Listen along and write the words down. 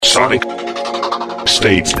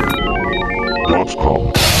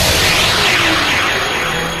SonicState.com.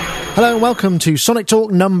 Hello and welcome to Sonic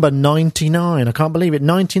Talk number 99. I can't believe it.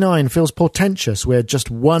 99 feels portentous. We're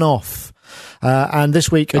just one off. And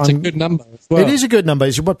this week... It's a good number as well. It is a good number.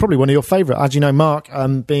 It's probably one of your favourite. As you know, Mark,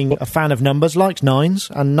 being a fan of numbers, likes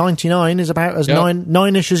nines, and 99 is about as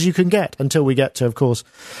nine-ish as you can get, until we get to, of course,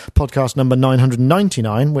 podcast number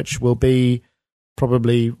 999, which will be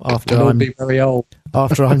probably after I'm very old.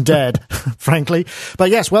 After I'm dead, frankly.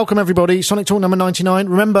 But yes, welcome everybody. Sonic Talk number 99.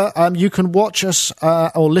 Remember, you can watch us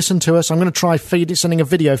or listen to us. I'm going to try sending a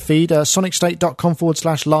video feed,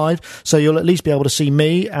 sonicstate.com/live, so you'll at least be able to see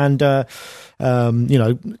me and,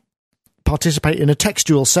 participate in a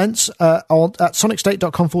textual sense at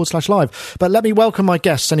sonicstate.com/live. But let me welcome my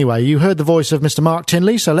guests anyway. You heard the voice of Mr. Mark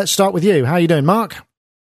Tinley, so let's start with you. How are you doing, Mark?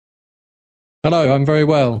 Hello, I'm very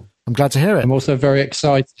well. I'm glad to hear it. I'm also very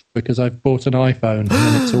excited because I've bought an iPhone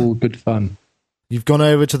and it's all good fun. You've gone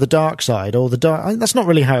over to the dark side, or the dark... That's not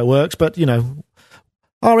really how it works, but,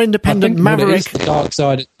 our independent maverick... It is the dark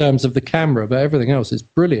side in terms of the camera, but everything else is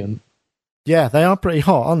brilliant. Yeah, they are pretty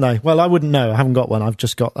hot, aren't they? Well, I wouldn't know. I haven't got one. I've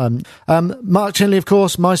just got... Mark Tinley, of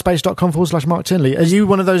course, myspace.com/Mark Tinley. Are you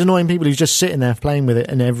one of those annoying people who's just sitting there playing with it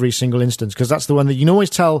in every single instance? Because that's the one that you can always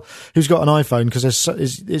tell who's got an iPhone, because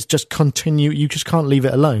it's just continue. You just can't leave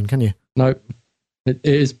it alone, can you? No, it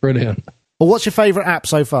is brilliant. Well, what's your favourite app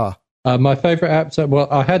so far? My favourite app... Well,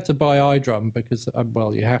 I had to buy iDrum because,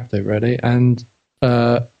 you have to, really. And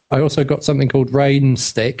I also got something called Rain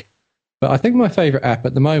Stick. But I think my favourite app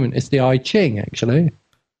at the moment is the iChing, actually,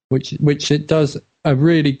 which it does a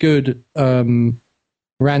really good randomisation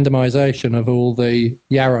of all the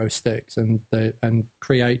Yarrow sticks and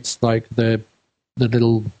creates like the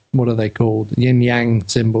little, what are they called, yin yang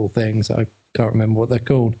symbol things. I can't remember what they're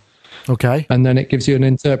called. Okay. And then it gives you an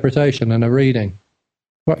interpretation and a reading.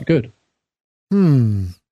 Quite good.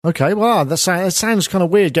 Okay. Well, that sounds kind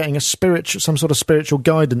of weird, getting some sort of spiritual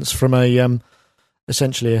guidance from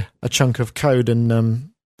essentially a chunk of code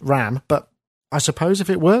and RAM, but I suppose if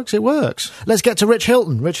it works, it works. Let's get to Rich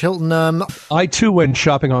Hilton. Rich Hilton... I, too, went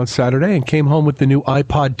shopping on Saturday and came home with the new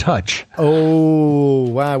iPod Touch. Oh,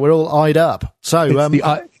 wow, we're all eyed up. So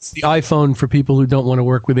it's the iPhone for people who don't want to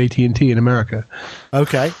work with AT&T in America.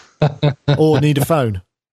 Okay. Or need a phone.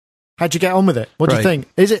 How'd you get on with it? What do you think?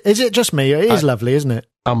 Is it just me? It is lovely, isn't it?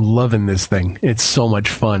 I'm loving this thing. It's so much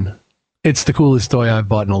fun. It's the coolest toy I've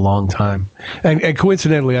bought in a long time. And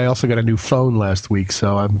coincidentally, I also got a new phone last week,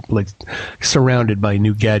 so I'm like surrounded by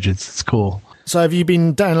new gadgets. It's cool. So have you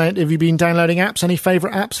been downloading apps? Any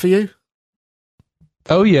favorite apps for you?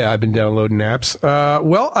 Oh yeah, I've been downloading apps.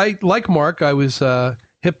 Well, I like Mark. I was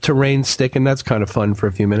hip to Rain Stick, and that's kind of fun for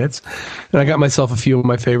a few minutes. And I got myself a few of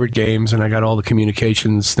my favorite games, and I got all the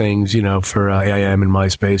communications things, for AIM and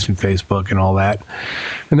MySpace and Facebook and all that.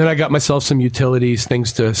 And then I got myself some utilities,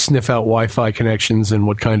 things to sniff out Wi-Fi connections and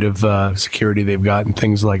what kind of security they've got and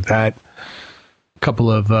things like that. A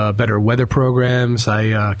couple of better weather programs.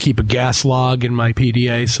 I keep a gas log in my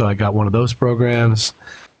PDA, so I got one of those programs.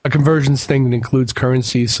 A conversions thing that includes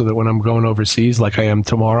currencies so that when I'm going overseas, like I am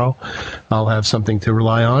tomorrow, I'll have something to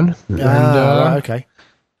rely on. Okay.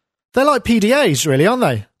 They're like PDAs, really, aren't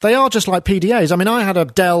they? They are just like PDAs. I mean, I had a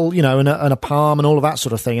Dell, and a Palm and all of that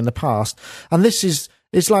sort of thing in the past. And it's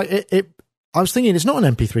like, I was thinking it's not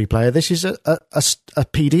an MP3 player. This is a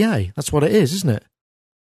PDA. That's what it is, isn't it?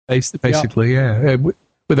 Basically, yeah.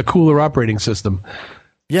 With a cooler operating system.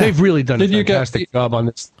 Yeah. They've really done a fantastic job on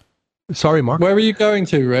this. Sorry, Mark. Where are you going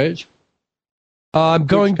to, Rich? I'm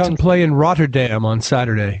going to play in Rotterdam on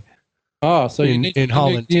Saturday. So in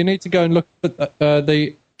Holland. You need to go and look at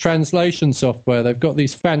the translation software. They've got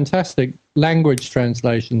these fantastic language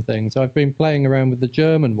translation things. I've been playing around with the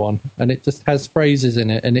German one, and it just has phrases in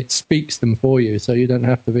it, and it speaks them for you, so you don't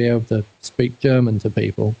have to be able to speak German to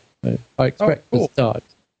people. I expect to start.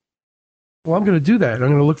 Well, I'm going to do that. I'm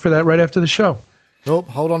going to look for that right after the show. Oh,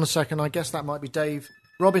 hold on a second. I guess that might be Dave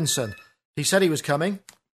Robinson. He said he was coming.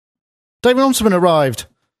 Dave Robinson arrived.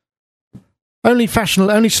 Only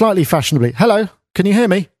slightly fashionably. Hello, can you hear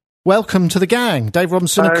me? Welcome to the gang. Dave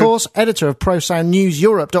Robinson, of course, editor of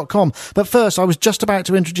ProSoundNewsEurope.com. But first, I was just about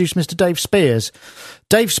to introduce Mr. Dave Spears.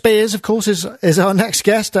 Dave Spears, of course, is our next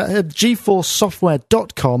guest at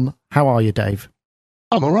GeForceSoftware.com. How are you, Dave?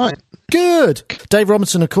 I'm all right. Good. Dave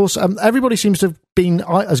Robinson, of course. Everybody seems to have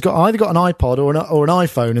either got an iPod or an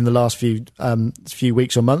iPhone in the last few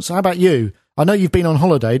weeks or months. How about you? I know you've been on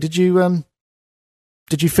holiday. Did you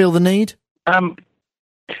feel the need?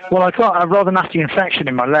 Well, I got a rather nasty infection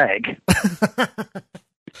in my leg.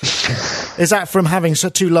 Is that from having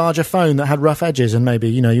too large a phone that had rough edges and maybe,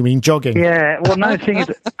 you mean jogging? Yeah, well, no, the thing is,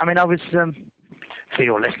 I mean, I was, for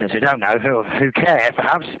your listeners who don't know, who care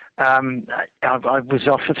perhaps, I was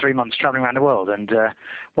off for 3 months travelling around the world, and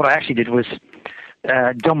what I actually did was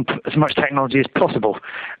dump as much technology as possible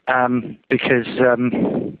because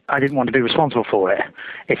I didn't want to be responsible for it,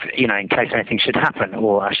 if in case anything should happen,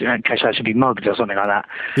 or in case I should be mugged or something like that.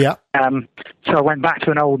 Yeah. So I went back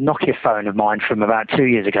to an old Nokia phone of mine from about 2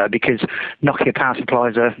 years ago, because Nokia power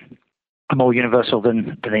supplies are more universal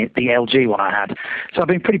than the LG one I had. So I've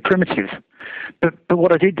been pretty primitive. But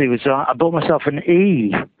what I did do was I bought myself an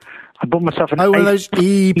E. one of those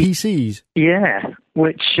EPCs. Yeah,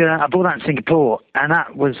 which I bought that in Singapore, and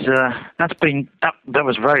that was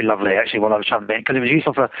very lovely actually while I was traveling, because it was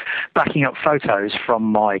useful for backing up photos from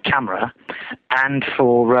my camera and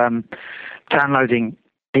for downloading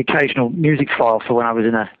the occasional music file for when I was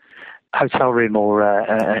in a hotel room or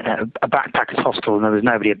a backpacker's hostel and there was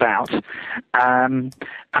nobody about, and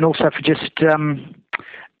also for just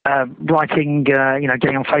writing,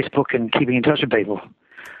 getting on Facebook and keeping in touch with people.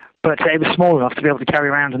 But it was small enough to be able to carry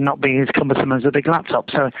around and not be as cumbersome as a big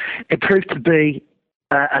laptop. So it proved to be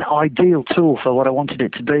an ideal tool for what I wanted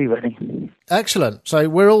it to be, really. Excellent. So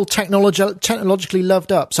we're all technologically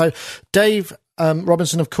loved up. So Dave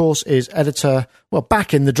Robinson, of course, is editor,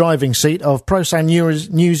 back in the driving seat of ProSound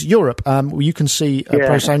News Europe. You can see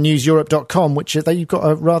ProSoundNewsEurope.com, which you've got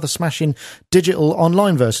a rather smashing digital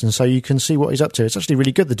online version, so you can see what he's up to. It's actually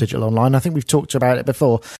really good, the digital online. I think we've talked about it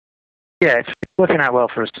before. Yeah, it's working out well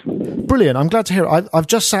for us. Brilliant. I'm glad to hear it. I've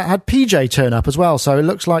just had PJ turn up as well, so it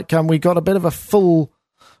looks like we got a bit of a full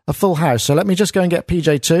house. So let me just go and get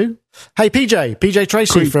PJ too. Hey, PJ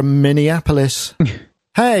Tracy from Minneapolis.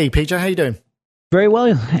 Hey, PJ, how you doing? Very well,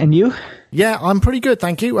 and you? Yeah, I'm pretty good,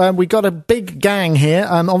 thank you. We got a big gang here.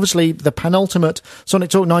 Obviously, the penultimate Sonic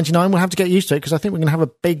Talk 99. We'll have to get used to it, because I think we're going to have a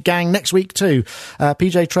big gang next week too.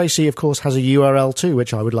 PJ Tracy, of course, has a URL too,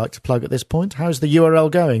 which I would like to plug at this point. How's the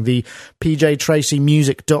URL going? The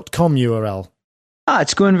pjtracymusic.com URL.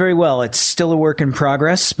 It's going very well. It's still a work in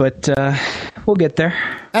progress, but we'll get there.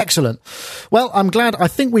 Excellent. Well, I'm glad. I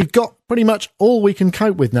think we've got pretty much all we can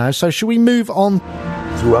cope with now, so should we move on?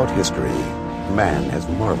 Throughout history, man has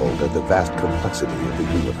marveled at the vast complexity of the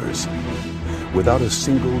universe. Without a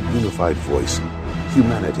single unified voice,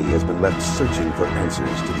 humanity has been left searching for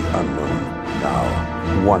answers to the unknown.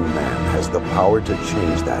 Now, one man has the power to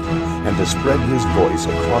change that and to spread his voice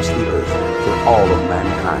across the earth for all of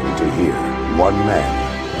mankind to hear. One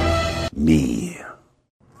man. Me.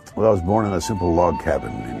 Well, I was born in a simple log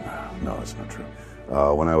cabin no, that's not true.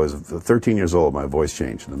 When I was 13 years old, my voice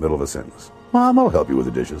changed in the middle of a sentence. Mom, I'll help you with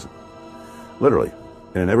the dishes. Literally.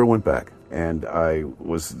 And it never went back. And I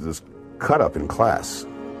was just cut up in class.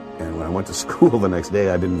 And when I went to school the next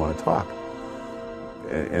day, I didn't want to talk.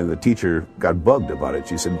 And the teacher got bugged about it.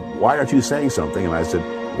 She said, "Why aren't you saying something?" And I said,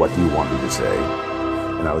 "What do you want me to say?"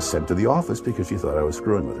 And I was sent to the office because she thought I was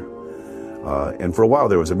screwing with her. And for a while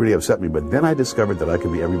there, it really upset me. But then I discovered that I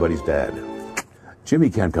could be everybody's dad.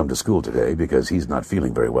 Jimmy can't come to school today because he's not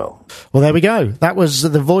feeling very well. Well, there we go. That was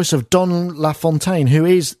the voice of Don LaFontaine, who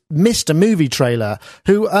is Mr. Movie Trailer,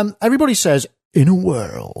 who everybody says, "In a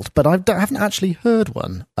world," but I haven't actually heard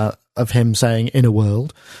one of him saying "in a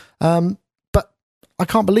world." But I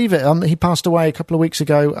can't believe it. He passed away a couple of weeks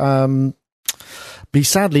ago. Be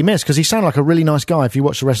sadly missed, because he sounded like a really nice guy. If you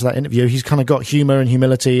watch the rest of that interview, he's kind of got humour and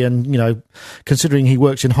humility, and considering he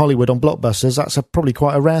works in Hollywood on blockbusters, that's probably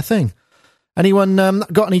quite a rare thing. Anyone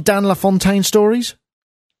got any Dan LaFontaine stories?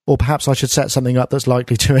 Or perhaps I should set something up that's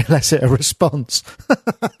likely to elicit a response.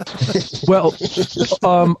 Well,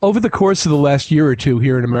 over the course of the last year or two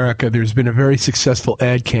here in America, there's been a very successful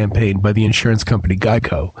ad campaign by the insurance company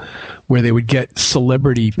Geico, where they would get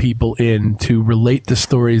celebrity people in to relate the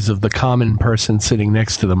stories of the common person sitting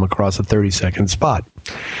next to them across a 30-second spot.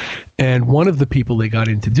 And one of the people they got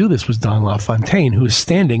in to do this was Don LaFontaine, who is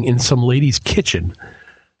standing in some lady's kitchen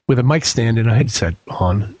with a mic stand and a headset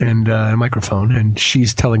on and a microphone, and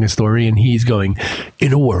she's telling a story, and he's going,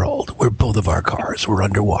 "In a world where both of our cars were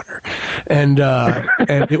underwater," and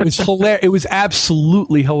it was hilarious. It was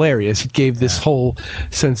absolutely hilarious. It gave this whole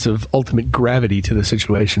sense of ultimate gravity to the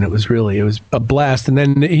situation. It was a blast. And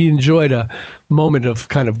then he enjoyed a moment of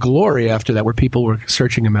kind of glory after that, where people were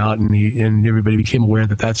searching him out, and everybody became aware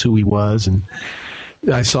that that's who he was. And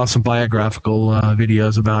I saw some biographical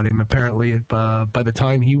videos about him. Apparently, by the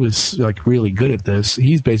time he was really good at this,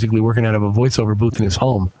 he's basically working out of a voiceover booth in his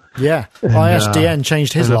home. Yeah, and, ISDN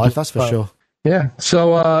changed his life, that's for sure. Yeah.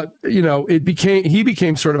 So, he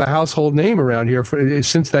became sort of a household name around here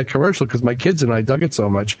since that commercial, because my kids and I dug it so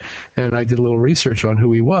much, and I did a little research on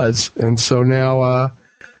who he was. And so now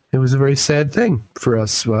it was a very sad thing for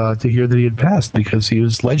us to hear that he had passed, because he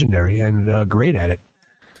was legendary and great at it.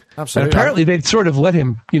 Absolutely. And apparently they'd sort of let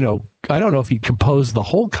him, I don't know if he composed the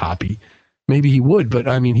whole copy. Maybe he would, but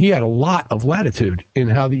I mean, he had a lot of latitude in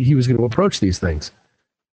how he was going to approach these things.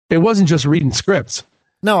 It wasn't just reading scripts.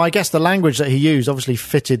 No, I guess the language that he used obviously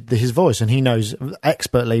fitted his voice, and he knows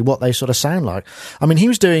expertly what they sort of sound like. I mean, he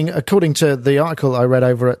was doing, according to the article I read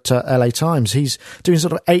over at LA Times, he's doing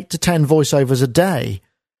sort of 8 to 10 voiceovers a day,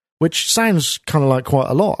 which sounds kind of like quite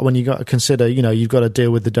a lot when you got to consider, you've got to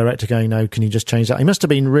deal with the director going, no, can you just change that? He must have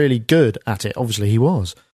been really good at it. Obviously, he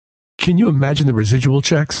was. Can you imagine the residual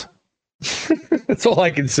checks? That's all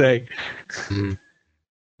I can say.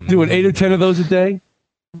 Doing 8 or 10 of those a day?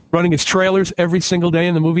 Running his trailers every single day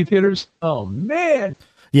in the movie theaters? Oh, man.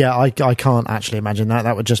 Yeah, I can't actually imagine that.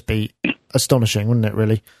 That would just be astonishing, wouldn't it,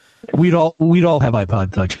 really? We'd all have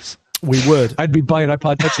iPod Touches. We would. I'd be buying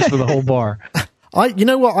iPod Touches for the whole bar. You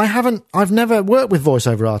know what? I've never worked with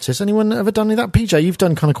voiceover artists. Anyone ever done any of that? PJ, you've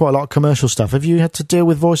done kind of quite a lot of commercial stuff. Have you had to deal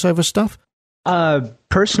with voiceover stuff?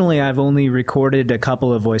 Personally, I've only recorded a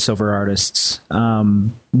couple of voiceover artists.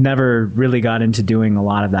 Never really got into doing a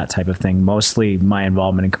lot of that type of thing. Mostly my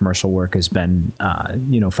involvement in commercial work has been,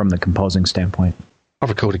 from the composing standpoint. I've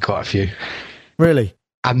recorded quite a few. Really?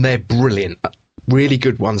 And they're brilliant. Really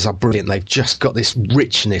good ones are brilliant. They've just got this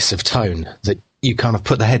richness of tone that you kind of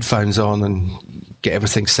put the headphones on and get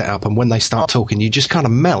everything set up. And when they start talking, you just kind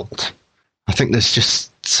of melt. I think there's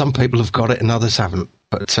just some people have got it and others haven't.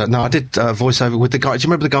 But no, I did voiceover with the guy. Do you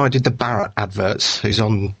remember the guy who did the Barrett adverts? Who's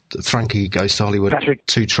on Frankie Goes to Hollywood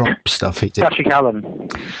 2 Trump stuff? He did. Patrick Allen.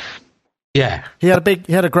 Yeah, he had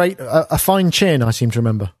a great, a fine chin. I seem to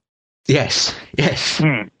remember. Yes.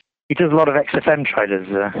 He does a lot of XFM trailers,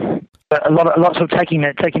 but lots of taking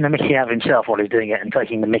the Mickey out of himself while he's doing it, and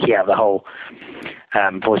taking the Mickey out of the whole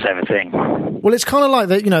voiceover thing. Well, it's kind of like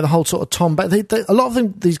the whole sort of Tom. But a lot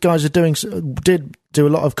of these guys did do a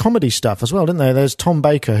lot of comedy stuff as well, didn't they? There's Tom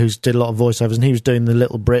Baker, who's did a lot of voiceovers, and he was doing the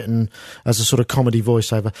Little Britain as a sort of comedy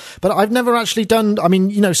voiceover. But I've never actually done. I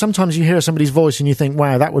mean, sometimes you hear somebody's voice and you think,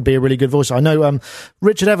 wow, that would be a really good voice. I know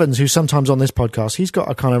Richard Evans, who's sometimes on this podcast, he's got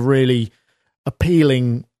a kind of really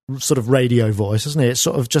appealing sort of radio voice, isn't it? It's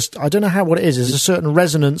sort of just, I don't know what it is. There's a certain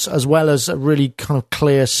resonance as well as a really kind of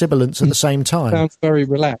clear sibilance at the same time. Sounds very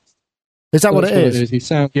relaxed. Is that what it is? He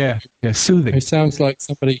sounds soothing. He sounds like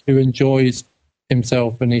somebody who enjoys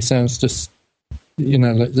himself, and he sounds just,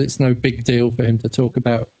 it's no big deal for him to talk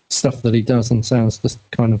about stuff that he does, and sounds just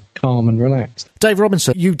kind of calm and relaxed. Dave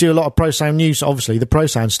Robinson, you do a lot of Pro Sound news, obviously, the Pro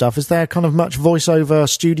Sound stuff. Is there kind of much voiceover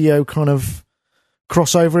studio kind of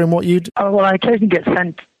crossover in what you do? Oh, well, I occasionally get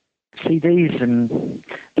sent CDs and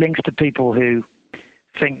links to people who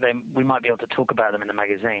think we might be able to talk about them in the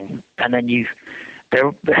magazine, and then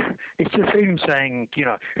it's just him saying,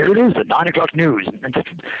 here it is, the 9 o'clock news, and just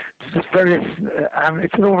various.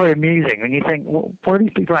 It's all very amusing, and you think, what do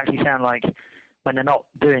these people actually sound like when they're not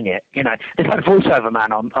doing it? It's like voiceover man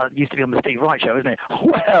used to be on the Steve Wright show, isn't it?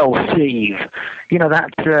 Well, Steve,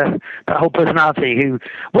 that whole personality who,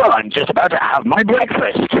 well, I'm just about to have my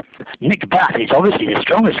breakfast. Nick Batt is obviously the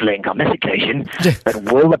strongest link on this occasion,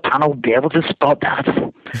 but will the panel be able to spot that?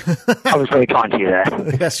 I was very kind to you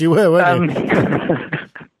there. Yes, you were, weren't you?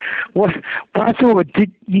 What I thought,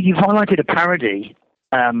 you've highlighted a parody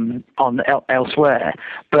on elsewhere,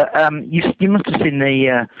 but you must have seen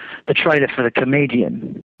the trailer for The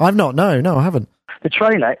Comedian. I've not. No, I haven't. The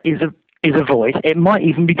trailer is a voice. It might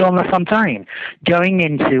even be Don LaFontaine going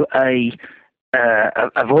into a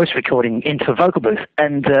voice recording into a vocal booth,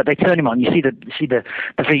 and they turn him on. You see the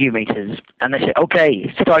volume meters, and they say,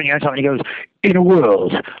 "Okay, starting your own time." And he goes, "In a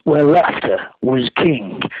world where laughter was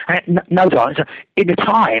king." And no time.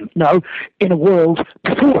 In a world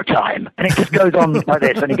before time, and it just goes on like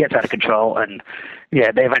this, and he gets out of control, and they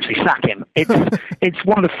eventually sack him. It's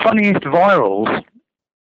one of the funniest virals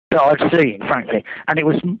that I've seen, frankly, and it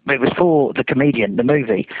was for The Comedian, the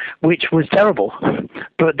movie, which was terrible,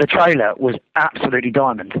 but the trailer was absolutely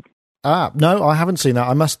diamond. No, I haven't seen that.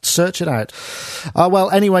 I must search it out. Well,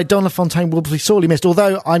 anyway, Don LaFontaine will be sorely missed,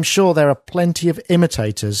 although I'm sure there are plenty of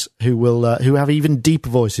imitators who have even deeper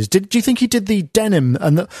voices. Do you think he did the denim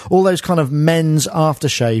and all those kind of men's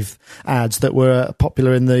aftershave ads that were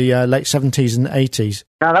popular in the late 70s and 80s?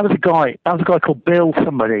 No, that was a guy called Bill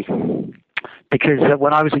somebody. Because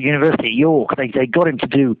when I was at university at York, they got him to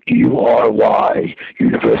do URY,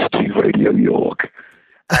 University Radio York.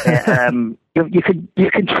 You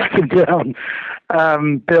can track him down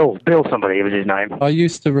Bill somebody was his name. I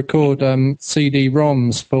used to record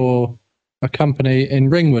CD-ROMs for a company in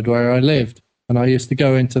Ringwood where I lived, and I used to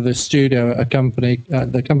go into the studio at a company.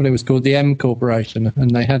 The company was called the M Corporation,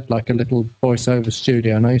 and they had like a little voiceover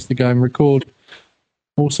studio, and I used to go and record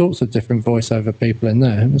all sorts of different voiceover people in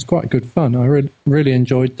there. It was quite good fun. I really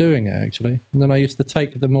enjoyed doing it, actually. And then I used to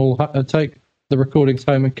take the recordings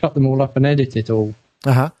home and cut them all up and edit it all.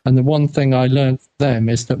 Uh-huh. And the one thing I learned from them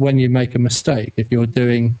is that when you make a mistake, if you're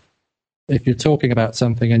talking about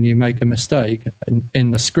something and you make a mistake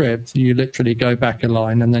in the script, you literally go back a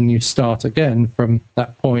line and then you start again from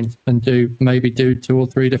that point and do 2 or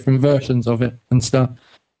 3 different versions of it and stuff.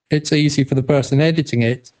 It's easy for the person editing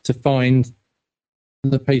it to find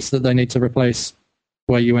the piece that they need to replace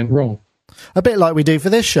where you went wrong. A bit like we do for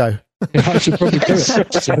this show. I should probably do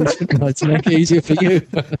it to make it easier for you.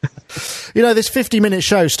 You know, this 50-minute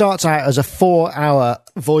show starts out as a 4-hour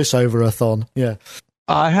voiceover-a-thon. Yeah.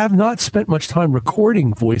 I have not spent much time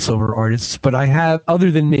recording voiceover artists, but I have, other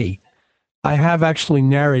than me, I have actually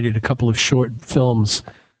narrated a couple of short films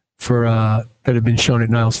for that have been shown at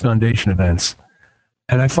Niles Foundation events.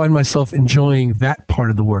 And I find myself enjoying that part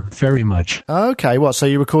of the work very much. Okay, so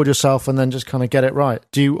you record yourself and then just kind of get it right?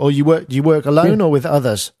 Do you work alone or with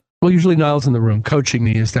others? Well, usually Niles in the room coaching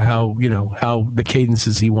me as to how the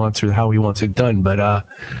cadences he wants or how he wants it done. But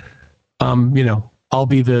I'm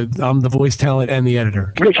the voice talent and the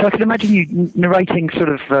editor. Rich, I can imagine you narrating sort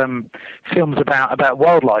of films about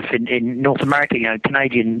wildlife in North America,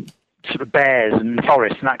 Canadian sort of bears and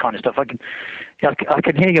forests and that kind of stuff. I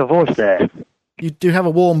can hear your voice there. You do have a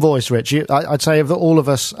warm voice, Rich. I'd say of all of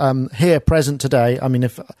us here present today, I mean,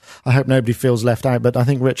 I hope nobody feels left out, but I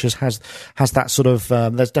think Rich has that sort of.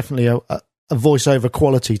 There's definitely a voiceover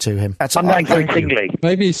quality to him. I'm not going singly.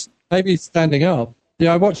 Maybe he's standing up.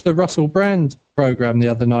 Yeah, I watched the Russell Brand program the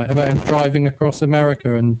other night about him driving across America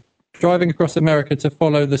to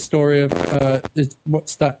follow the story of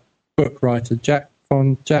what's that book writer Jack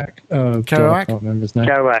Kerouac? I can't remember his name.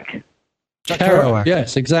 Kerouac.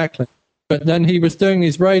 Yes, exactly. But then he was doing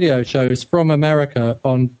his radio shows from America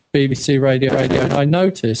on BBC Radio. And I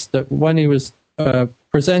noticed that when he was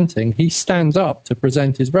presenting, he stands up to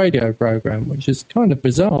present his radio program, which is kind of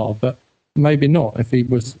bizarre, but maybe not if he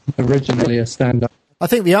was originally a stand-up. I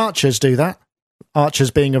think the Archers do that. Archers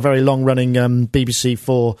being a very long-running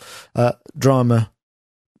BBC4 drama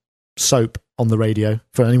soap on the radio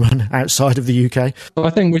for anyone outside of the UK. I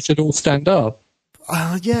think we should all stand up.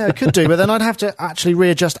 Yeah, I could do, but then I'd have to actually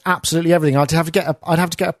readjust absolutely everything. I'd have to get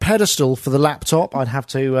a pedestal for the laptop. I'd have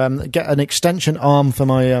to get an extension arm for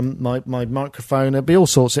my microphone. It'd be all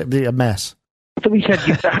sorts. It'd be a mess. I thought you said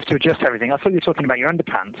you'd have to adjust everything. I thought you were talking about your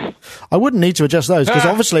underpants. I wouldn't need to adjust those because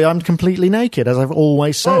obviously I'm completely naked, as I've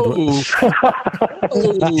always said.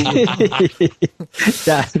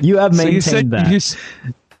 Yeah, you have maintained that.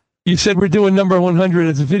 You said we're doing number 100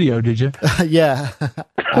 as a video, did you? Yeah,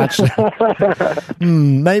 actually.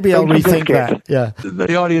 Maybe I'll rethink that. Yeah.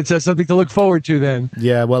 The audience has something to look forward to then.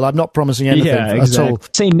 Yeah, well, I'm not promising anything at all.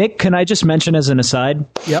 Say, Nick, can I just mention as an aside?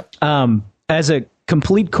 Yep. As a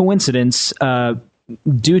complete coincidence,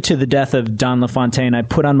 due to the death of Don LaFontaine, I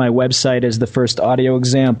put on my website as the first audio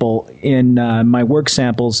example in my work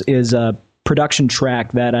samples is a production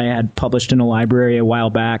track that I had published in a library a while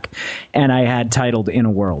back, and I had titled In a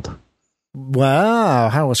World. Wow,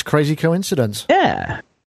 how a crazy coincidence. Yeah.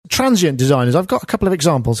 Transient designers. I've got a couple of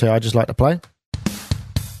examples here I'd just like to play.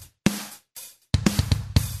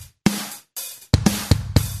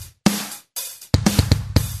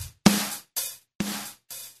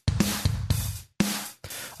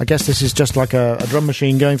 I guess this is just like a drum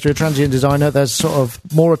machine going through a transient designer. There's sort of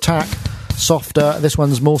more attack, softer. This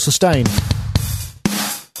one's more sustain.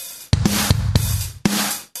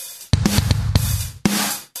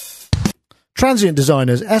 Transient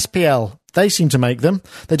designers, SPL, they seem to make them.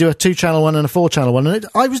 They do a 2-channel one and a 4-channel one. And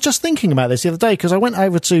I was just thinking about this the other day because I went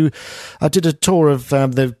over I did a tour of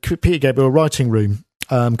the Peter Gabriel writing room,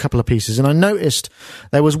 a couple of pieces, and I noticed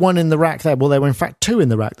there was one in the rack there. Well, there were in fact 2 in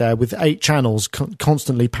the rack there with 8 channels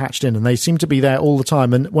constantly patched in, and they seem to be there all the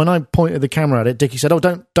time. And when I pointed the camera at it, Dickie said, "Oh,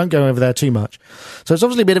 don't go over there too much." So it's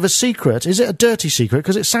obviously a bit of a secret. Is it a dirty secret?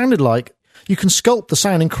 Because it sounded like you can sculpt the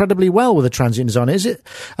sound incredibly well with a transient designer, is it?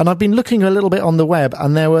 And I've been looking a little bit on the web,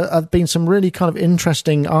 and there have been some really kind of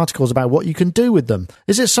interesting articles about what you can do with them.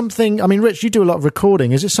 Is it something? I mean, Rich, you do a lot of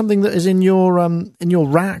recording. Is it something that is in your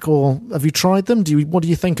rack, or have you tried them? What do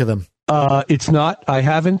you think of them? It's not. I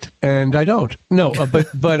haven't, and I don't. No,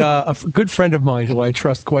 but a good friend of mine who I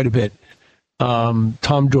trust quite a bit, Tom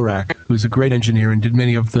Durak, who's a great engineer and did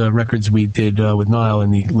many of the records we did with Nile in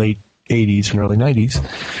the late 80s and early 90s.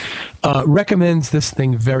 recommends this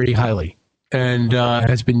thing very highly, and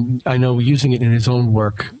has been, I know, using it in his own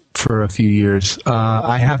work for a few years.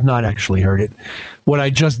 I have not actually heard it. What I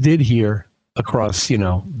just did hear across,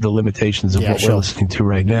 the limitations of what we're listening to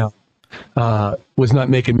right now, was not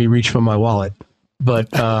making me reach for my wallet, but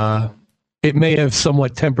it may have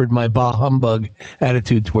somewhat tempered my bah humbug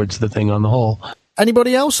attitude towards the thing on the whole.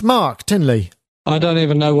 Anybody else? Mark Tinley. I don't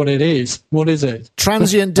even know what it is. What is it?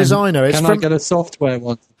 Transient Designer. I get a software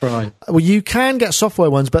one to try? Well, you can get software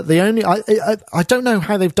ones, but I don't know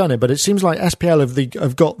how they've done it, but it seems like SPL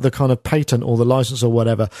have got the kind of patent or the license or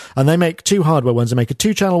whatever, and they make two hardware ones. They make a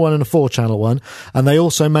 2-channel one and a 4-channel one, and they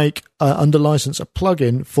also make, under license, a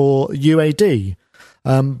plugin for UAD.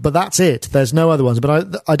 But that's it. There's no other ones.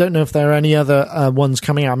 But I don't know if there are any other ones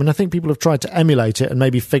coming out. I mean, I think people have tried to emulate it and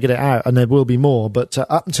maybe figured it out, and there will be more. But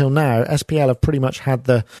up until now, SPL have pretty much had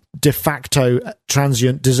the de facto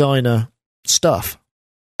Transient Designer stuff.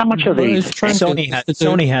 How much are these?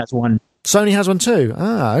 Sony has one. Sony has one too.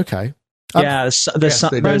 Ah, okay. There's a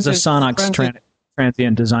Sonox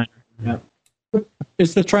Transient Designer. Yeah.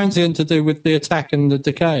 Is the transient to do with the attack and the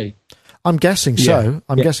decay? I'm guessing so.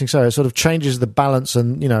 Guessing so. It sort of changes the balance,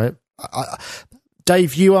 and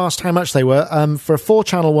Dave, you asked how much they were. For a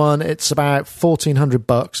 4-channel one, it's about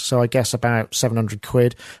 $1,400, so I guess about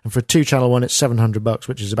 £700. And for a 2-channel one, it's $700,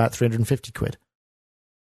 which is about £350.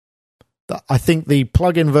 I think the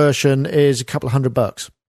plug-in version is a couple of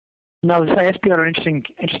 $100. No, say SPL are an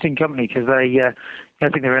interesting company because I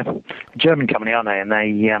think they're a German company, aren't they?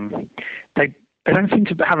 And they don't seem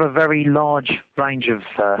to have a very large range of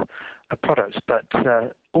products, but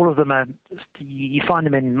all of them you find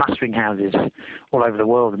them in mastering houses all over the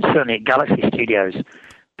world, and certainly at Galaxy Studios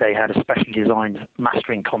they had a specially designed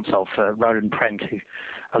mastering console for Roland Prent, who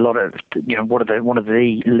one of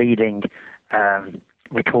the leading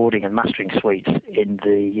recording and mastering suites in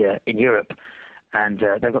Europe, and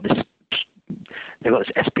they've got this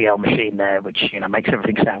SPL machine there which makes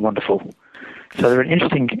everything sound wonderful. So they're an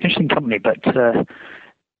interesting company, but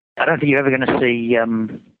I don't think you're ever going to see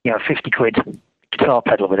 £50 guitar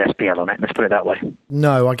pedal with SPL on it. Let's put it that way.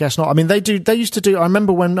 No, I guess not. I mean, they used to do. I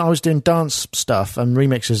remember when I was doing dance stuff and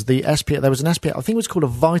remixes. The SPL, there was an SPL. I think it was called a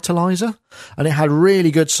Vitalizer, and it had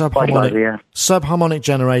really good subharmonic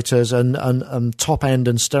generators and top end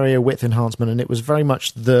and stereo width enhancement. And it was very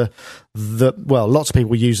much lots of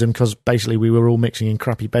people use them because basically we were all mixing in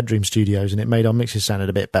crappy bedroom studios, and it made our mixes sound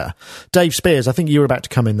a bit better. Dave Spears, I think you were about to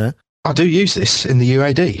come in there. I do use this in the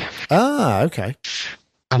UAD. Ah, okay.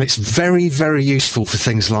 And it's very, very useful for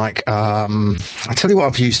things like, I tell you what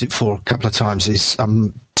I've used it for a couple of times is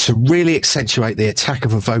to really accentuate the attack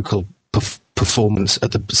of a vocal performance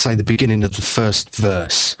at the beginning of the first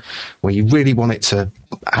verse, where you really want it to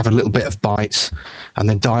have a little bit of bite and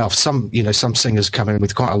then die off. Some singers come in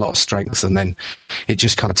with quite a lot of strength and then it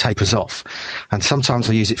just kind of tapers off. And sometimes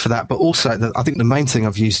I use it for that, but also I think the main thing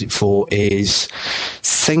I've used it for is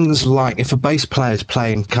things like if a bass player is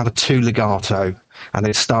playing kind of too legato and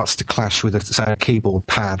it starts to clash with a keyboard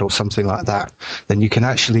pad or something like that, then you can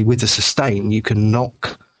actually, with the sustain, you can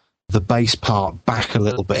knock the bass part back a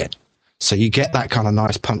little bit. So you get that kind of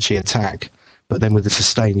nice punchy attack, but then with the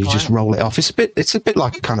sustain, you just roll it off. It's a bit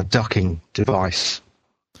like a kind of ducking device.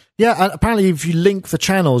 Yeah, and apparently if you link the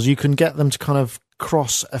channels, you can get them to kind of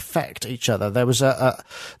cross affect each other. There was I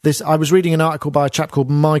was reading an article by a chap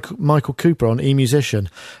called Michael Cooper on eMusician,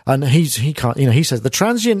 and he says the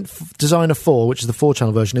Transient Designer 4, which is the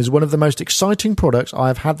 4-channel version, is one of the most exciting products I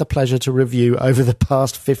have had the pleasure to review over the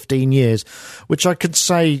past 15 years, which I could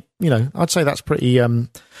say, I'd say that's pretty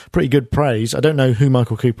good praise. I don't know who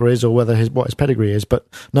Michael Cooper is or what his pedigree is, but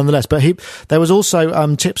nonetheless. But there was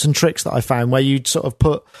also tips and tricks that I found where you'd sort of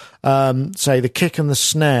put, say, the kick and the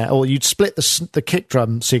snare, or you'd split the kick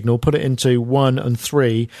drum signal, put it into 1 and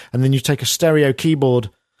 3, and then you take a stereo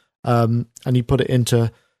keyboard and you put it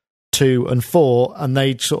into 2 and 4, and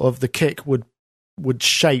the kick would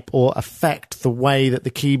shape or affect the way that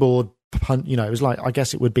the keyboard. It was like, I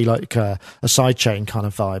guess it would be like a sidechain kind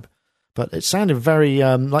of vibe, but it sounded very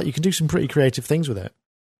like you can do some pretty creative things with it.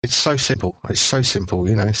 It's so simple.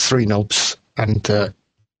 3 knobs, and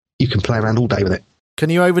you can play around all day with it. Can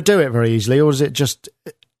you overdo it very easily, or is it just?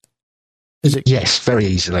 Yes, very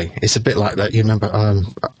easily. It's a bit like that. You remember?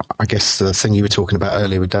 I guess the thing you were talking about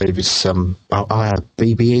earlier with Dave is I had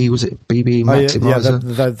BBE. Was it BBE Maximizer?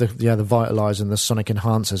 The Vitalizer and the sonic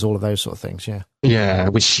enhancers, all of those sort of things. Yeah. Yeah,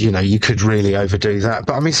 which you could really overdo that.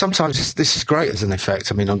 But I mean, sometimes this is great as an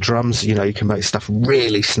effect. I mean, on drums, you can make stuff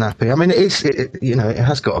really snappy. I mean, it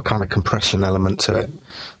has got a kind of compression element to it.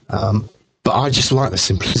 But but I just like the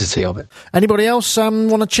simplicity of it. Anybody else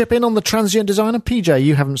want to chip in on the transient designer? PJ,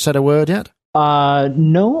 you haven't said a word yet.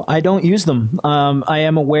 No, I don't use them. I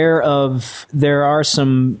am aware of, there are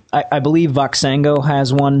some, I believe Voxango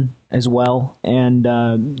has one as well, and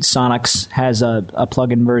Sonix has a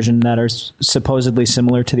plugin version that are supposedly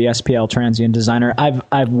similar to the SPL Transient Designer.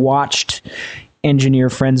 I've watched engineer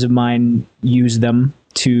friends of mine use them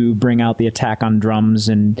to bring out the attack on drums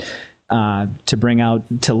and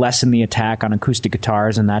to lessen the attack on acoustic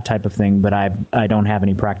guitars and that type of thing, but I don't have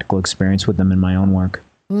any practical experience with them in my own work.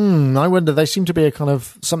 I wonder, they seem to be a kind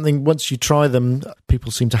of something, once you try them,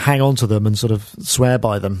 people seem to hang on to them and sort of swear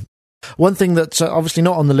by them. One thing that's obviously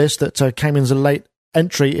not on the list that came in as a late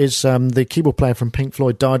entry is the keyboard player from Pink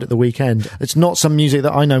Floyd died at the weekend. It's not some music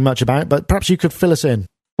that I know much about, but perhaps you could fill us in.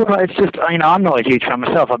 Well, it's just, I'm not a huge fan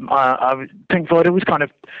myself. Pink Floyd always kind of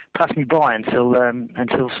passed me by until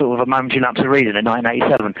sort of a momentary lapse of reason in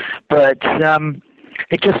 1987. But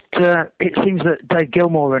it seems that Dave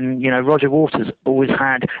Gilmour and Roger Waters always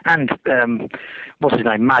had, and what's his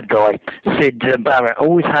name, Mad Guy, Sid Barrett,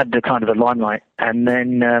 always had the kind of the limelight, and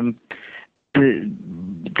then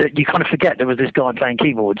you kind of forget there was this guy playing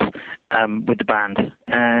keyboards with the band,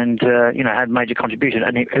 and had a major contribution,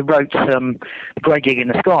 and he wrote the Great Gig in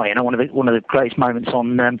the Sky, one of the greatest moments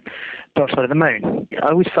on Dark Side of the Moon. I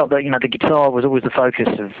always felt that the guitar was always the focus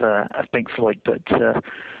of Pink Floyd, but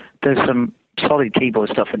there's some solid keyboard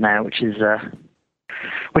stuff in there, which is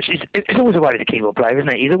it's always a way with the keyboard player,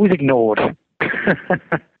 isn't it? He's always ignored.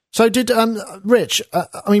 So did Rich?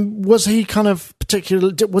 Was he kind of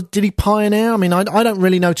particular? Did he pioneer? I don't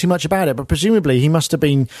really know too much about it, but presumably he must have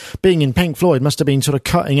been, being in Pink Floyd, must have been sort of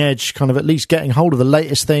cutting edge, kind of at least getting hold of the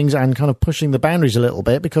latest things and kind of pushing the boundaries a little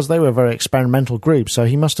bit, because they were a very experimental group. So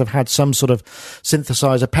he must have had some sort of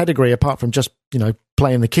synthesizer pedigree apart from just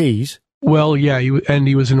playing the keys. Well, yeah, he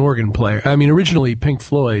was an organ player. Originally Pink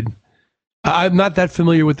Floyd, I'm not that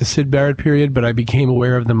familiar with the Sid Barrett period, but I became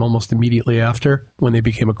aware of them almost immediately after, when they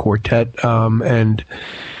became a quartet. He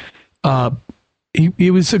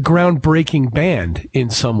was a groundbreaking band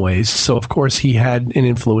in some ways, so of course he had an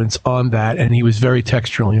influence on that, and he was very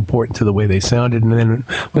texturally important to the way they sounded. And then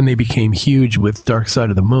when they became huge with Dark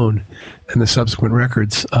Side of the Moon and the subsequent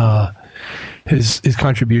records, his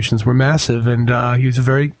contributions were massive, and he was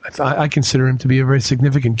I consider him to be a very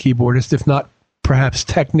significant keyboardist, if not perhaps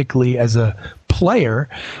technically as a player,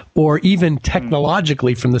 or even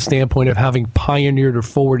technologically from the standpoint of having pioneered or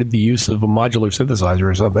forwarded the use of a modular synthesizer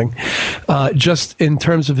or something, just in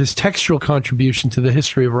terms of his textural contribution to the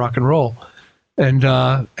history of rock and roll, and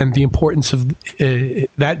the importance of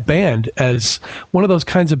that band as one of those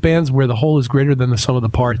kinds of bands where the whole is greater than the sum of the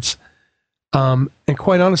parts. And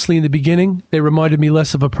quite honestly, in the beginning, they reminded me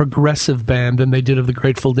less of a progressive band than they did of the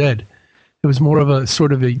Grateful Dead. It was more of a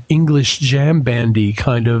sort of an English jam bandy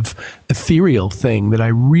kind of ethereal thing that I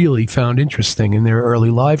really found interesting in their early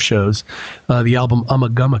live shows. The album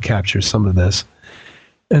Ummagumma captures some of this.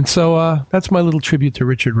 And so that's my little tribute to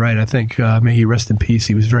Richard Wright. I think may he rest in peace.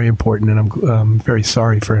 He was very important, and I'm very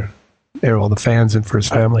sorry for all the fans and for his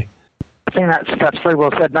family. I think that's very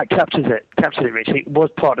well said. That captures it, Rich. It was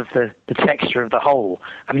part of the texture of the whole.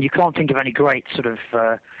 You can't think of any great sort of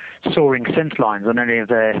soaring synth lines on any of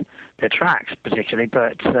their tracks, particularly,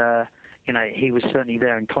 but he was certainly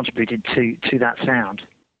there and contributed to that sound.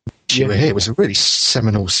 Yeah, it was a really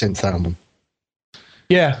seminal synth album.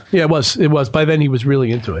 Yeah, it was. By then he was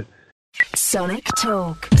really into it. Sonic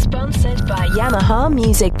Talk, sponsored by Yamaha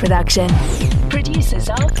Music Production, producers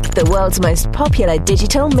of the world's most popular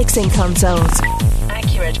digital mixing consoles,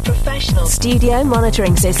 accurate professional studio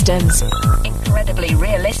monitoring systems, incredibly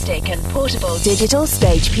realistic and portable digital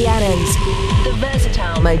stage pianos, the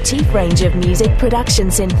versatile motif range of music production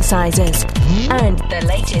synthesizers, and the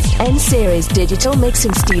latest N-Series digital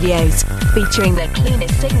mixing studios, featuring the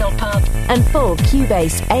cleanest signal path and full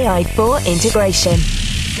Cubase AI4 integration.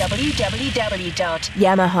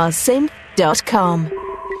 www.yamahasynth.com.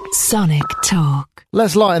 Sonic Talk.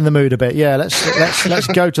 Let's lighten the mood a bit. Yeah, let's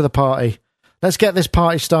go to the party. Let's get this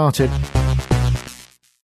party started.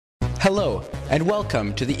 Hello, and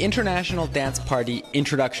welcome to the International Dance Party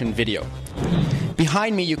introduction video.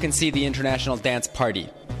 Behind me you can see the International Dance Party.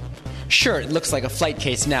 Sure, it looks like a flight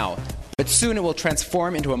case now, but soon it will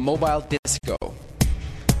transform into a mobile disco.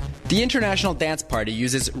 The International Dance Party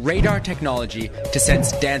uses radar technology to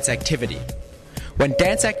sense dance activity. When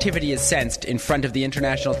dance activity is sensed in front of the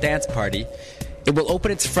International Dance Party, it will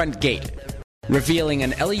open its front gate, revealing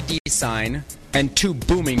an LED sign and 2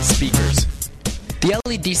 booming speakers. The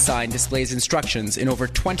LED sign displays instructions in over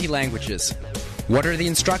 20 languages. What are the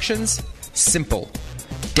instructions? Simple.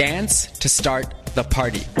 Dance to start the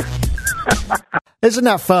party. Isn't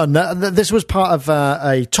that fun? This was part of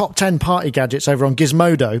a top 10 party gadgets over on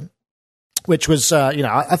Gizmodo, which was,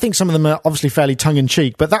 I think some of them are obviously fairly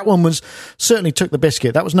tongue-in-cheek, but that one certainly took the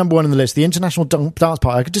biscuit. That was number one on the list, the International Dance Party.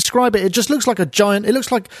 I could describe it. It just looks like it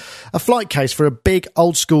looks like a flight case for a big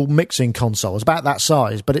old-school mixing console. It's about that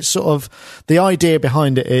size, but it's sort of, the idea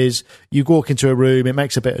behind it is you walk into a room, it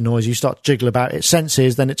makes a bit of noise, you start to jiggle about, it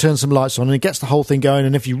senses, then it turns some lights on, and it gets the whole thing going,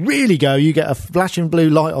 and if you really go, you get a flashing blue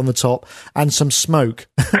light on the top and some smoke.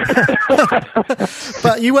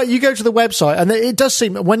 But you go to the website, and it does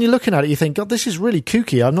seem, when you're looking at it, you think, God, this is really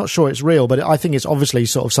kooky. I'm not sure it's real, but I think it's obviously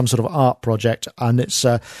sort of some sort of art project, and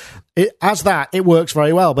it works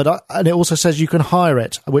very well. And it also says you can hire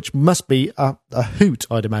it, which must be a hoot,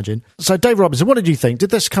 I'd imagine. So, Dave Robinson, what did you think? Did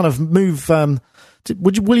this kind of move?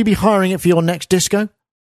 Will you be hiring it for your next disco?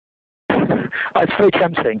 It's very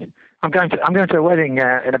tempting. I'm going to a wedding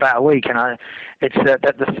in about a week, and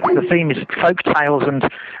the theme is folk tales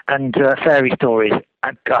and fairy stories.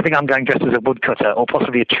 I think I'm going dressed as a woodcutter or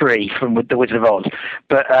possibly a tree from The Wizard of Oz.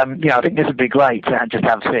 But I think this would be great to just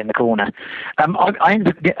have a sit in the corner.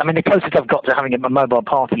 The closest I've got to having a mobile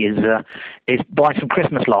party is buy some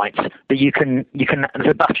Christmas lights that you can as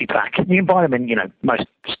a battery pack. You can buy them in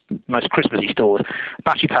most Christmassy stores.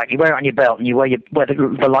 Battery pack. You wear it on your belt and you wear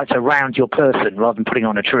the lights around your person rather than putting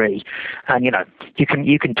on a tree. And you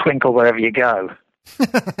can twinkle wherever you go.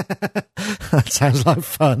 That sounds like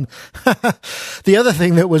fun. The other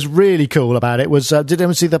thing that was really cool about it was, did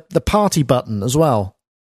anyone see the party button as well?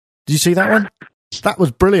 Did you see that one? That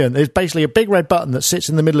was brilliant. It's basically a big red button that sits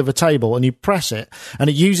in the middle of a table, and you press it, and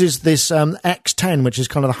it uses this X10, which is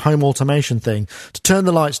kind of the home automation thing, to turn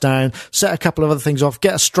the lights down, set a couple of other things off,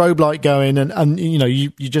 get a strobe light going, and you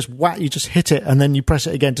just hit it, and then you press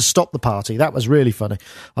it again to stop the party. That was really funny.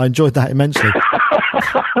 I enjoyed that immensely.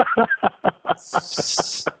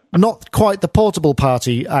 Not quite the portable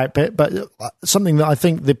party outfit, but something that I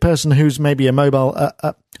think the person who's maybe a mobile,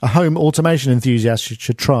 a home automation enthusiast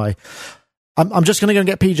should try. I'm just going to go and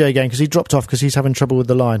get PJ again because he dropped off because he's having trouble with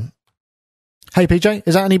the line. Hey, PJ,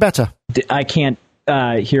 is that any better? I can't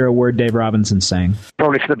hear a word Dave Robinson's saying.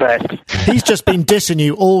 Probably for the best. He's just been dissing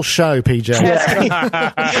you all show, PJ.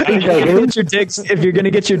 If you're going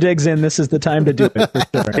to get your digs in, this is the time to do it.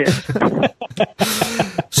 For sure.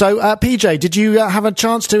 So, PJ, did you have a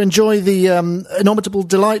chance to enjoy the inimitable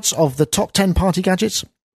delights of the top 10 party gadgets?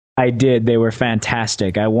 I did. They were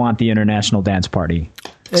fantastic. I want the International Dance Party.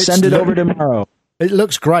 Send it over tomorrow. It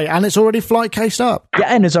looks great, and it's already flight cased up. Yeah,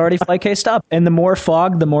 and it's already flight cased up. And the more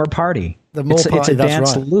fog, the more party. It's a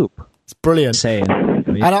dance loop. It's brilliant.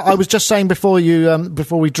 And I was just saying before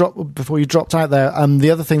you dropped out there, the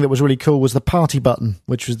other thing that was really cool was the party button,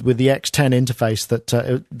 which was with the X10 interface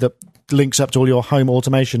that links up to all your home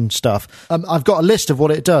automation stuff. I've got a list of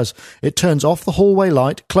what it does. It turns off the hallway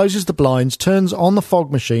light, closes the blinds, turns on the fog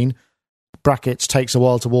machine, brackets takes a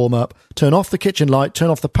while to warm up, turn off the kitchen light, turn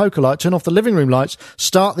off the poker light, turn off the living room lights,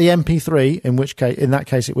 start the MP3, in that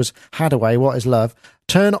case it was Hadaway, What Is Love,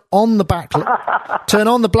 turn on the black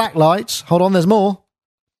lights, hold on, there's more,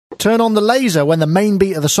 turn on the laser when the main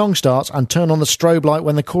beat of the song starts, and turn on the strobe light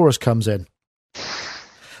when the chorus comes in.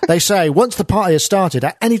 They say, once the party has started,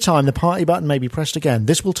 at any time the party button may be pressed again.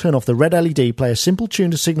 This will turn off the red LED, play a simple tune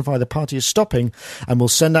to signify the party is stopping, and will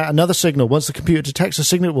send out another signal. Once the computer detects a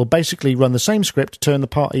signal, it will basically run the same script to turn the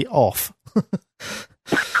party off.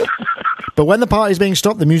 But when the party is being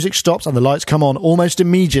stopped, the music stops and the lights come on almost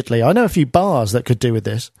immediately. I know a few bars that could do with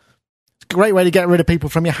this. It's a great way to get rid of people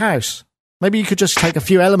from your house. Maybe you could just take a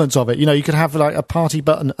few elements of it. You could have like a party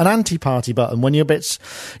button, an anti-party button. When you're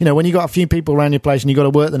when you got a few people around your place and you got to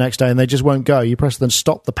work the next day and they just won't go, you press the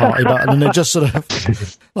stop the party button and it just sort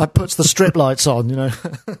of like puts the strip lights on. Then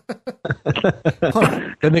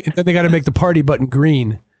they got to make the party button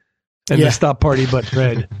green and the stop party button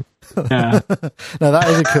red. Yeah. No,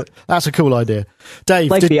 that's a cool idea. Dave,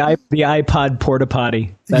 like the iPod porta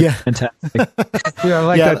potty. That's fantastic. Yeah, I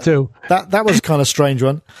like that too. That was kind of strange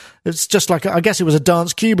one. It's just like, I guess it was a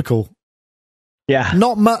dance cubicle. Yeah.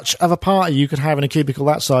 Not much of a party you could have in a cubicle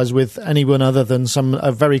that size with anyone other than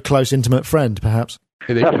a very close, intimate friend, perhaps.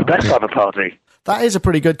 That's the best type of party. That is a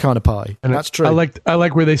pretty good kind of party. And that's true. I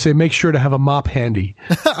like where they say, make sure to have a mop handy.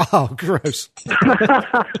 Oh, gross.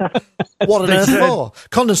 What on earth for?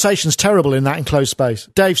 Condensation's terrible in that enclosed space.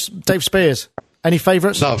 Dave Spears, any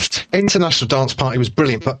favourites? Loved. International Dance Party was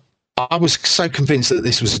brilliant, but I was so convinced that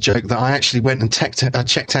this was a joke that I actually went and checked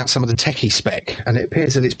out some of the techie spec, and it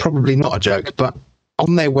appears that it's probably not a joke, but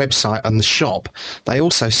on their website and the shop, they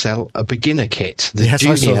also sell a beginner kit, the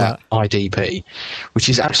Junior IDP, which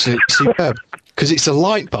is absolutely superb. because it's a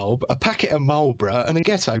light bulb, a packet of Marlboro, and a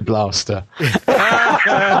ghetto blaster.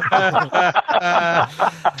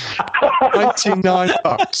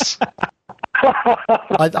 $99.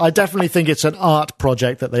 I definitely think it's an art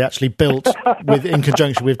project that they actually built in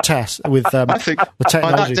conjunction with I think the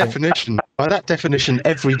technology. By that definition,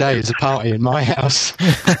 every day is a party in my house.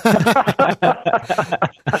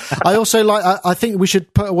 I also I think we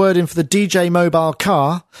should put a word in for the DJ Mobile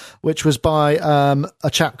Car, which was by a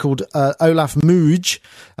chap called Olaf Muge,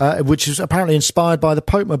 which is apparently inspired by the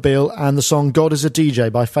Popemobile and the song God is a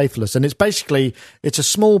DJ by Faithless. And it's a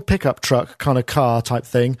small pickup truck kind of car type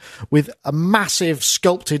thing with a massive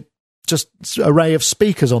sculpted just array of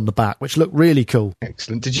speakers on the back, which look really cool.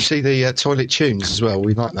 Excellent. Did you see the toilet tunes as well?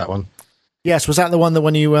 We like that one. Yes, was that the one that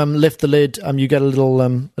when you lift the lid, you get a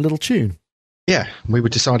little tune? Yeah, we were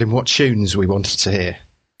deciding what tunes we wanted to hear.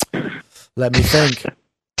 Let me think.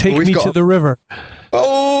 Take Me to the River.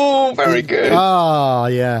 Oh, very good. Ah,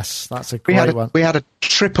 yes, that's a great one. We had a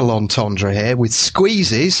triple entendre here with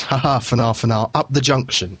squeezes, half an hour, up the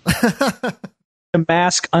junction. To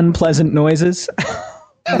mask unpleasant noises.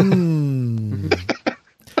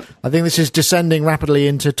 I think this is descending rapidly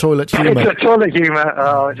into toilet humour. It's toilet humour.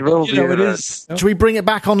 Oh, it's real it is. Should we bring it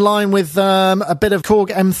back online with a bit of Korg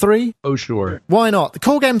M3? Oh, sure. Why not? The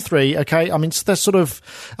Korg M3, okay, I mean, they're sort of,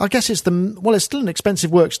 I guess it's still an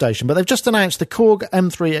expensive workstation, but they've just announced the Korg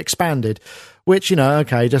M3 Expanded, which,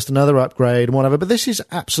 okay, just another upgrade and whatever, but this is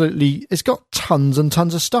it's got tons and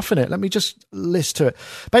tons of stuff in it. Let me just list to it.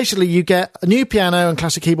 Basically, you get a new piano and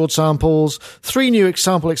classic keyboard samples, 3 new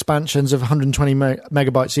sample expansions of 120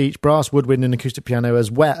 megabytes each, brass, woodwind and acoustic piano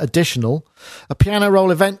as additional, a piano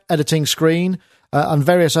roll event editing screen, and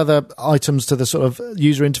various other items to the sort of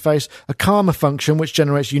user interface, a Karma function which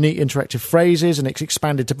generates unique interactive phrases, and it's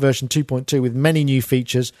expanded to version 2.2 with many new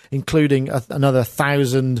features, including another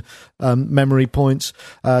 1,000 memory points.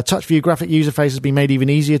 Touch view graphic user face has been made even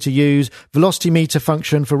easier to use. Velocity meter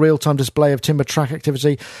function for real-time display of timbre track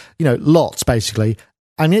activity. Lots, basically.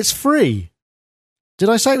 And it's free. Did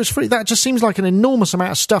I say it was free? That just seems like an enormous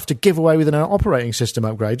amount of stuff to give away with an operating system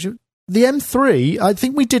upgrade. The M3, I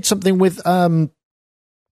think we did something with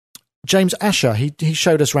James Asher. He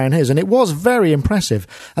showed us around his, and it was very impressive.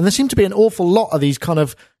 And there seemed to be an awful lot of these kind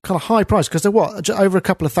of high price, because they're over a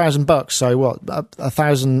couple of $1,000. So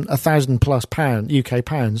 £1,000 plus UK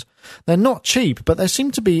pounds. They're not cheap, but there seem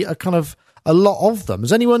to be a lot of them.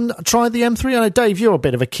 Has anyone tried the M3? I know, Dave, you're a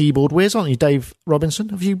bit of a keyboard whiz, aren't you, Dave Robinson?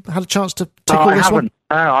 Have you had a chance to tickle this one?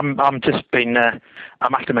 No, I'm just been.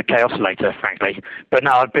 I'm after my Chaos later, frankly. But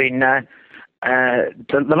no, I've been.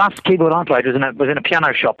 The last keyboard I played was in a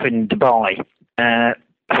piano shop in Dubai. My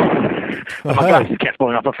glasses kept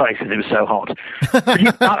falling off my face because it was so hot.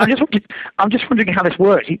 I'm just wondering how this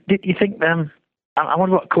works. You think? I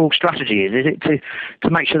wonder what Korg's strategy is. Is it to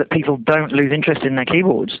make sure that people don't lose interest in their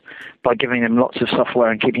keyboards by giving them lots of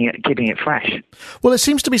software and keeping it fresh? Well, it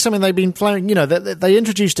seems to be something they've been playing. They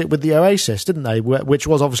introduced it with the Oasis, didn't they? Which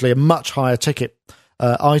was obviously a much higher ticket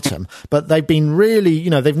item, but they've been really,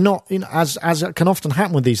 they've not, as it can often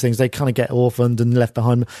happen with these things, they kind of get orphaned and left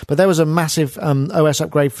behind. But there was a massive OS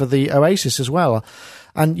upgrade for the Oasis as well,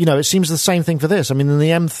 and it seems the same thing for this. I mean, the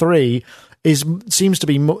M3 seems to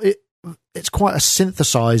be more. It's quite a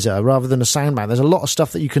synthesizer rather than a sound man. There's a lot of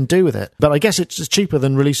stuff that you can do with it, but I guess it's cheaper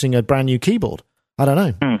than releasing a brand new keyboard. I don't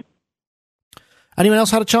know. Anyone else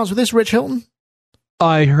had a chance with this? Rich Hilton?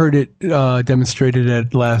 I heard it demonstrated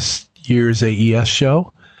at last year's AES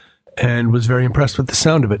show and was very impressed with the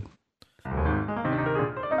sound of it.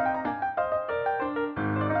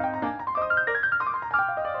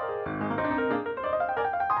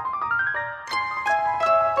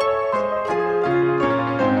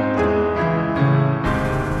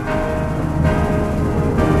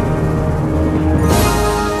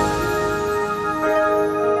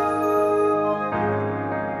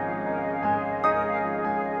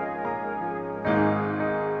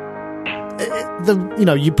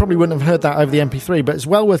 You probably wouldn't have heard that over the MP3, but it's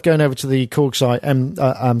well worth going over to the Korg site,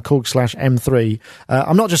 Korg/M3.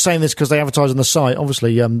 I'm not just saying this because they advertise on the site.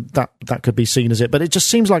 Obviously, that could be seen as it, but it just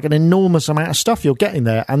seems like an enormous amount of stuff you're getting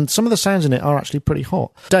there, and some of the sounds in it are actually pretty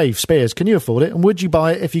hot. Dave Spears, can you afford it, and would you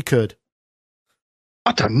buy it if you could?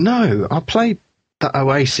 I don't know. I played that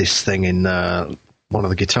Oasis thing in one of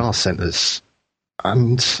the guitar centres,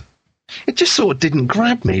 and it just sort of didn't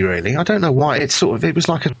grab me, really. I don't know why. It was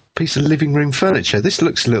like a piece of living room furniture. This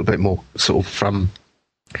looks a little bit more sort of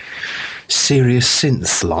serious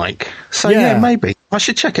synth-like. So yeah, maybe I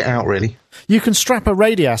should check it out. Really, you can strap a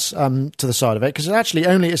Radius to the side of it, because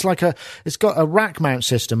it's got a rack mount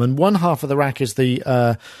system, and one half of the rack is the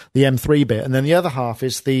M3 bit, and then the other half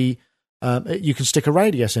is the you can stick a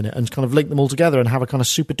radius in it and kind of link them all together and have a kind of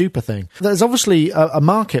super duper thing. There's obviously a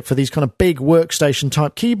market for these kind of big workstation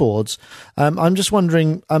type keyboards. I'm just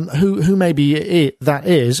wondering who maybe that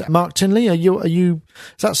is. Mark Tinley, are you?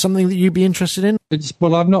 Is that something that you'd be interested in?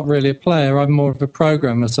 Well, I'm not really a player. I'm more of a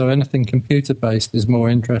programmer, so anything computer based is more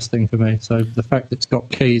interesting for me. So the fact that it's got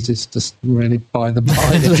keys is just really by the by.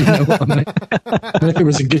 If you know what I mean. And if it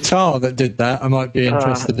was a guitar that did that, I might be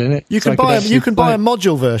interested in it. You can buy a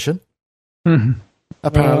module version. Mm-hmm.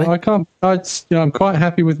 Apparently, I can't. I'm quite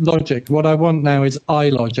happy with Logic. What I want now is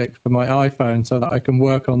iLogic for my iPhone, so that I can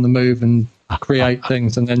work on the move and create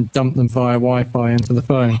things, and then dump them via Wi-Fi into the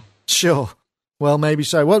phone. Sure. Well, maybe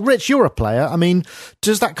so. Well, Rich, you're a player. I mean,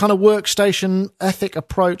 does that kind of workstation ethic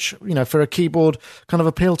approach, for a keyboard, kind of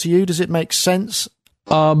appeal to you? Does it make sense?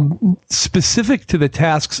 Specific to the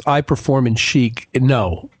tasks I perform in Chic,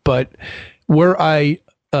 no. But were I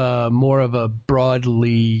more of a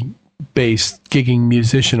broadly based gigging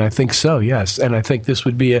musician, I think so, yes. And I think this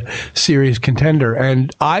would be a serious contender.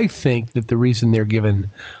 And I think that the reason they're giving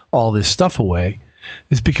all this stuff away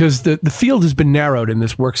is because the field has been narrowed in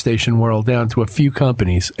this workstation world down to a few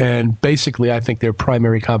companies. And basically, I think their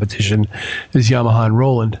primary competition is Yamaha and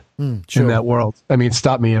Roland sure. in that world. I mean,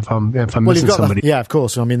 stop me if I'm missing somebody. Yeah, of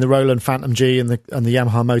course. I mean, the Roland Phantom G and the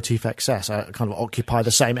Yamaha Motif XS kind of occupy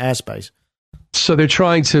the same airspace. So they're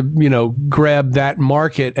trying to, grab that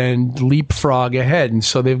market and leapfrog ahead. And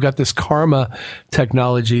so they've got this Karma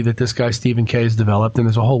technology that this guy Stephen Kay has developed. And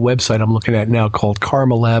there's a whole website I'm looking at now called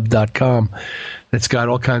karmalab.com that's got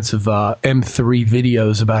all kinds of M3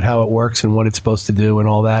 videos about how it works and what it's supposed to do and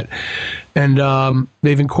all that. And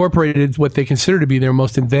they've incorporated what they consider to be their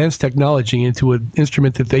most advanced technology into an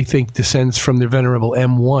instrument that they think descends from their venerable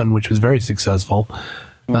M1, which was very successful.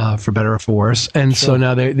 For better or for worse. And so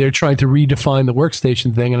now they're trying to redefine the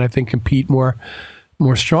workstation thing, and I think compete more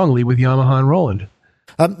strongly with Yamaha and Roland.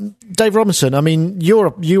 Dave Robinson, I mean, you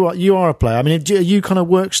are a player. I mean, are you kind of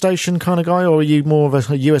workstation kind of guy, or are you more of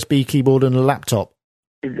a USB keyboard and a laptop?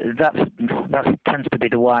 That tends to be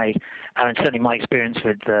the way, and certainly my experience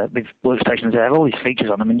with workstations, they have all these features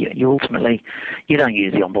on them, and you ultimately don't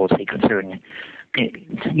use the onboard sequencer, and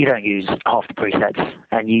you don't use half the presets,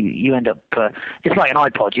 and you end up it's like an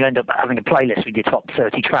iPod. You end up having a playlist with your top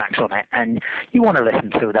 30 tracks on it, and you want to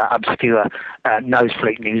listen to that obscure nose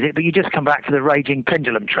flute music, but you just come back to the Raging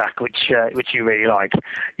Pendulum track, which you really like.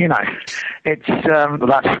 It's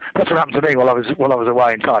that's what happened to me while I was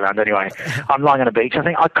away in Thailand. Anyway, I'm lying on a beach. I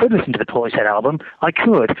think I could listen to the Portishead album. I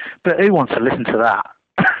could, but who wants to listen to that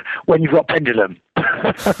when you've got Pendulum?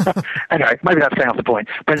 Anyway, maybe that's getting off the point.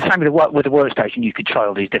 But the same with the workstation, you could try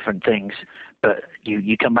all these different things, but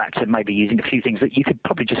you come back to maybe using a few things that you could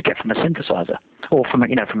probably just get from a synthesizer or from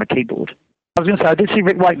a keyboard. I was going to say, I did see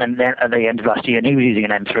Rick Wakeman at the end of last year, and he was using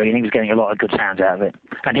an M3, and he was getting a lot of good sounds out of it.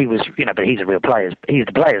 And he was, but he's a real player. He's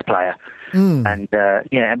the player's player. And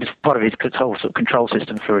it was part of his whole sort of control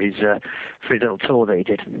system for his little tour that he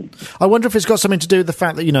did. I wonder if it's got something to do with the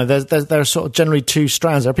fact that there are sort of generally two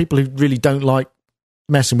strands. There are people who really don't like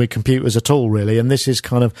messing with computers at all, really, and this is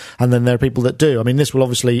kind of, and then there are people that do. I mean, this will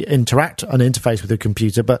obviously interact and interface with the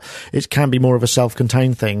computer, but it can be more of a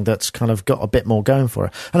self-contained thing that's kind of got a bit more going for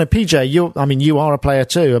it. And PJ, you are a player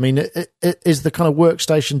too. I mean, is the kind of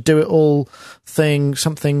workstation do-it-all thing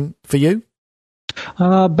something for you?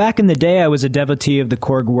 Back in the day, I was a devotee of the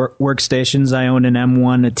Korg workstations. I owned an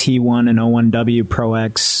M1, a T1, an O1W Pro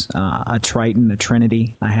X, a Triton, a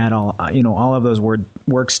Trinity. I had all of those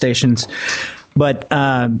workstations. But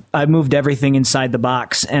I moved everything inside the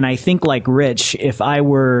box. And I think, like Rich, if I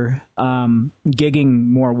were gigging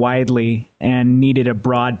more widely and needed a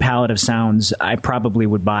broad palette of sounds, I probably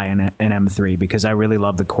would buy an M3 because I really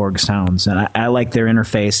love the Korg sounds. And I like their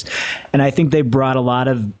interface. And I think they brought a lot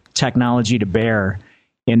of technology to bear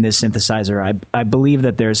in this synthesizer. I believe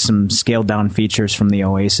that there's some scaled down features from the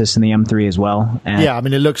Oasis and the M3 as well. And yeah, I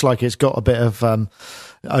mean, it looks like it's got a bit of a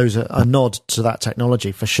nod to that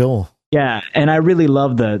technology for sure. Yeah, and I really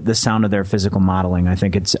love the sound of their physical modeling. I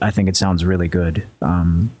think it sounds really good.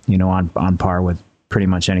 On par with pretty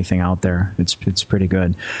much anything out there. It's pretty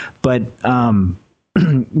good. But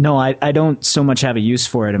no, I don't so much have a use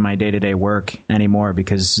for it in my day-to-day work anymore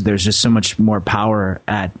because there's just so much more power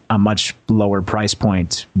at a much lower price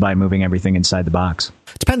point by moving everything inside the box.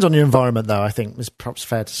 Depends on your environment, though, I think is perhaps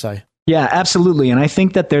fair to say. Yeah, absolutely. And I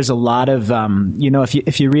think that there's a lot of,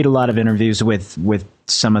 if you read a lot of interviews with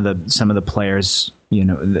some of the players,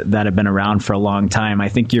 that have been around for a long time, I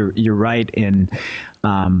think you're right in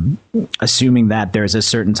assuming that there's a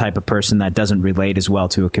certain type of person that doesn't relate as well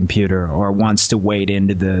to a computer or wants to wade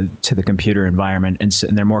into the computer environment, and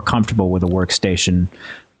they're more comfortable with a workstation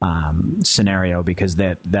scenario, because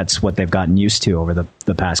that's what they've gotten used to over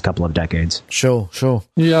the past couple of decades. Sure.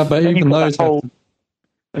 Yeah, but even those...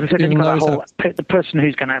 The person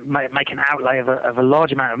who's going to make an outlay of a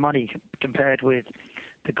large amount of money compared with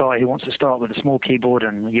the guy who wants to start with a small keyboard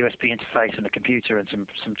and a USB interface and a computer and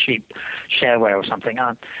some cheap shareware or something.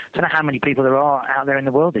 I don't know how many people there are out there in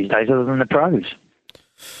the world these days other than the pros.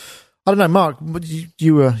 I don't know, Mark.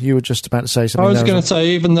 You were just about to say something. I was going to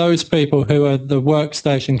say, even those people who are the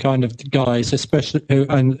workstation kind of guys, especially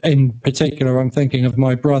and in particular, I'm thinking of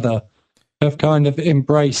my brother, have kind of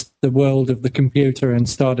embraced the world of the computer and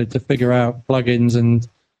started to figure out plugins and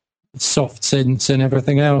soft synths and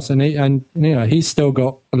everything else. And he's still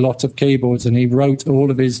got a lot of keyboards, and he wrote all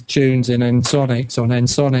of his tunes in Ensonics on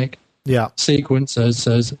Ensonic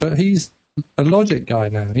sequencers. But he's a Logic guy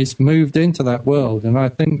now. He's moved into that world, and I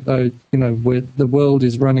think though the world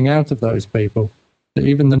is running out of those people. That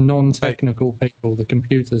even the non-technical people, the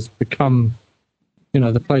computers become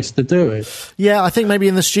the place to do it. Yeah, I think maybe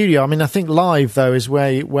in the studio. I mean, I think live though is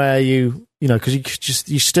where you because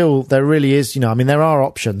you still, there really is, I mean, there are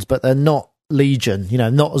options, but they're not legion. You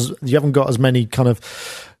haven't got as many kind of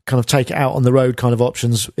take it out on the road kind of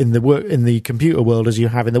options in the computer world as you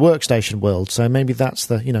have in the workstation world. So maybe that's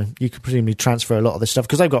you could presumably transfer a lot of this stuff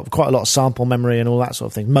because they've got quite a lot of sample memory and all that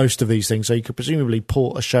sort of thing. Most of these things, so you could presumably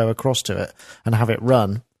port a show across to it and have it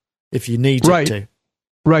run if you need it to.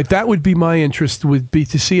 Right, that would be my interest, would be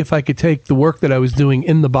to see if I could take the work that I was doing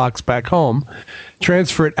in the box back home,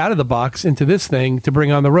 transfer it out of the box into this thing to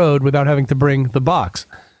bring on the road without having to bring the box.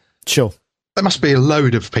 Sure. There must be a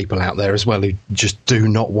load of people out there as well who just do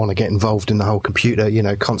not want to get involved in the whole computer,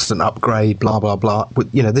 constant upgrade, blah, blah, blah.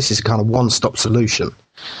 But, this is a kind of one-stop solution.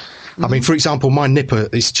 Mm-hmm. I mean, for example, my nipper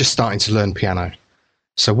is just starting to learn piano.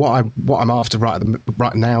 So what I'm after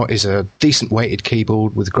right now is a decent weighted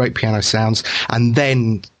keyboard with great piano sounds, and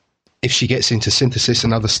then if she gets into synthesis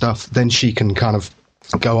and other stuff, then she can kind of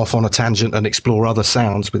go off on a tangent and explore other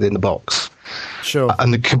sounds within the box. Sure.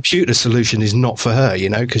 And the computer solution is not for her,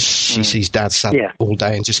 because she sees Dad sat all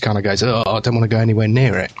day and just kind of goes, "Oh, I don't want to go anywhere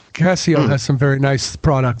near it." Casio has some very nice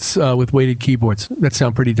products with weighted keyboards that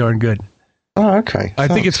sound pretty darn good. Oh, okay. I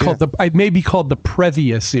think it's called it may be called the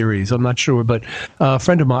Previa series. I'm not sure, but I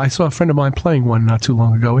saw a friend of mine playing one not too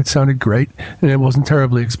long ago. It sounded great, and it wasn't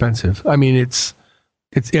terribly expensive. I mean, it's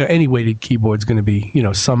any weighted keyboard's going to be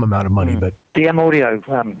some amount of money, but DM Audio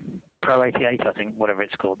Pro 88, I think, whatever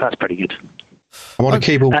it's called, that's pretty good. I want a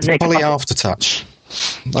keyboard with Poly Aftertouch.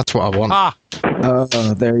 That's what I want.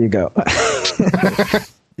 Oh, there you go.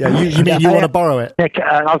 Yeah, you mean you want to borrow it? Nick,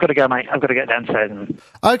 I've got to go, mate. I've got to get downstairs.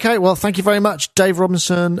 Okay, well, thank you very much, Dave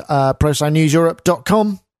Robinson,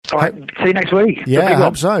 ProSoundNewsEurope.com. All right, see you next week. Yeah, I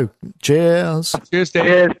hope so. Cheers. Cheers, Dave.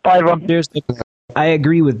 Cheers. Bye, everyone. Cheers. I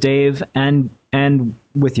agree with Dave and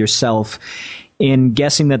with yourself in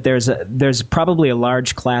guessing that there's probably a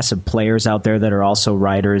large class of players out there that are also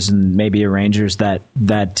writers and maybe arrangers that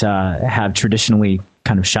have traditionally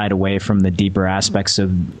kind of shied away from the deeper aspects of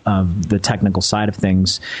the technical side of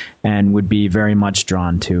things and would be very much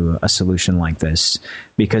drawn to a solution like this,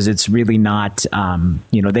 because it's really not,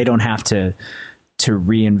 they don't have to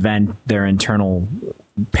reinvent their internal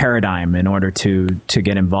paradigm in order to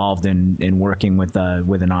get involved in working with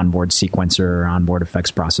an onboard sequencer or onboard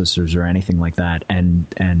effects processors or anything like that, and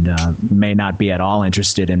may not be at all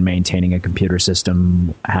interested in maintaining a computer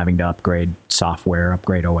system, having to upgrade software,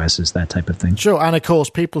 upgrade OSs, that type of thing. Sure, and of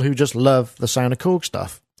course, people who just love the sound of Korg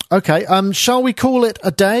stuff. Okay, shall we call it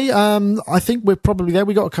a day? I think we're probably there.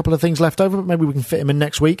 We got a couple of things left over, but maybe we can fit them in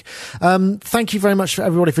next week. Thank you very much for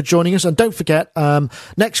everybody for joining us. And don't forget,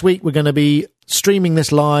 next week we're going to be streaming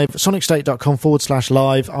this live,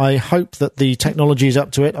 sonicstate.com/live. I hope that the technology is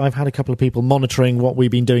up to it. I've had a couple of people monitoring what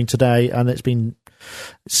we've been doing today, and it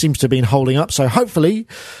seems to have been holding up. So hopefully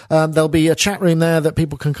there'll be a chat room there that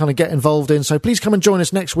people can kind of get involved in. So please come and join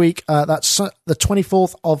us next week. That's the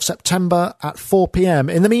 24th of September at 4 p.m.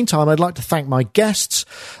 In the meantime, I'd like to thank my guests,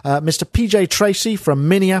 Mr. PJ Tracy from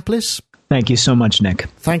Minneapolis. Thank you so much, Nick.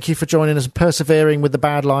 Thank you for joining us and persevering with the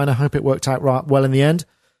bad line. I hope it worked out right well in the end.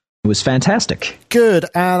 It was fantastic. Good.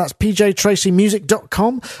 That's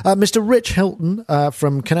pjtracymusic.com. Mr. Rich Hilton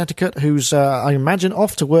from Connecticut, who's, I imagine,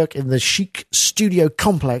 off to work in the Chic Studio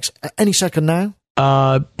Complex any second now.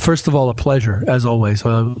 First of all, a pleasure, as always.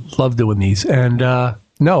 I love doing these. And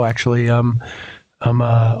no, actually, I'm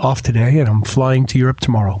off today, and I'm flying to Europe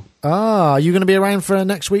tomorrow. Are you going to be around for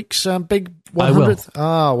next week's big 100th?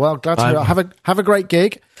 I will. Well, glad to hear it. Have a great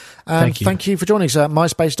gig. Thank you for joining us at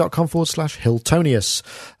myspace.com/Hiltonius.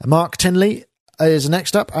 Mark Tinley is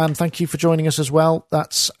next up. Thank you for joining us as well.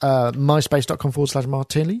 That's myspace.com/Mark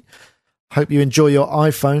Tinley. Hope you enjoy your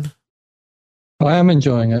iPhone. I am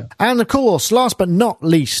enjoying it. And, of course, last but not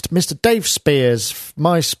least, Mr. Dave Spears,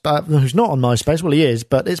 who's not on MySpace. Well, he is,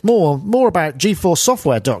 but it's more about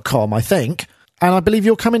GeForceSoftware.com, I think. And I believe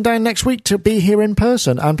you're coming down next week to be here in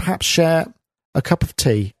person and perhaps share a cup of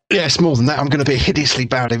tea. Yes, more than that. I'm going to be a hideously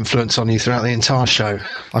bad influence on you throughout the entire show.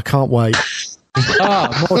 I can't wait.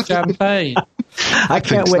 More champagne. I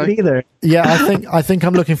can't wait either. Yeah, I think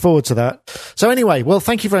I'm looking forward to that. So anyway, well,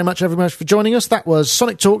 thank you very much, everyone, for joining us. That was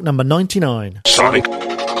Sonic Talk number 99.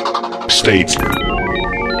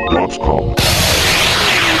 SonicStates.com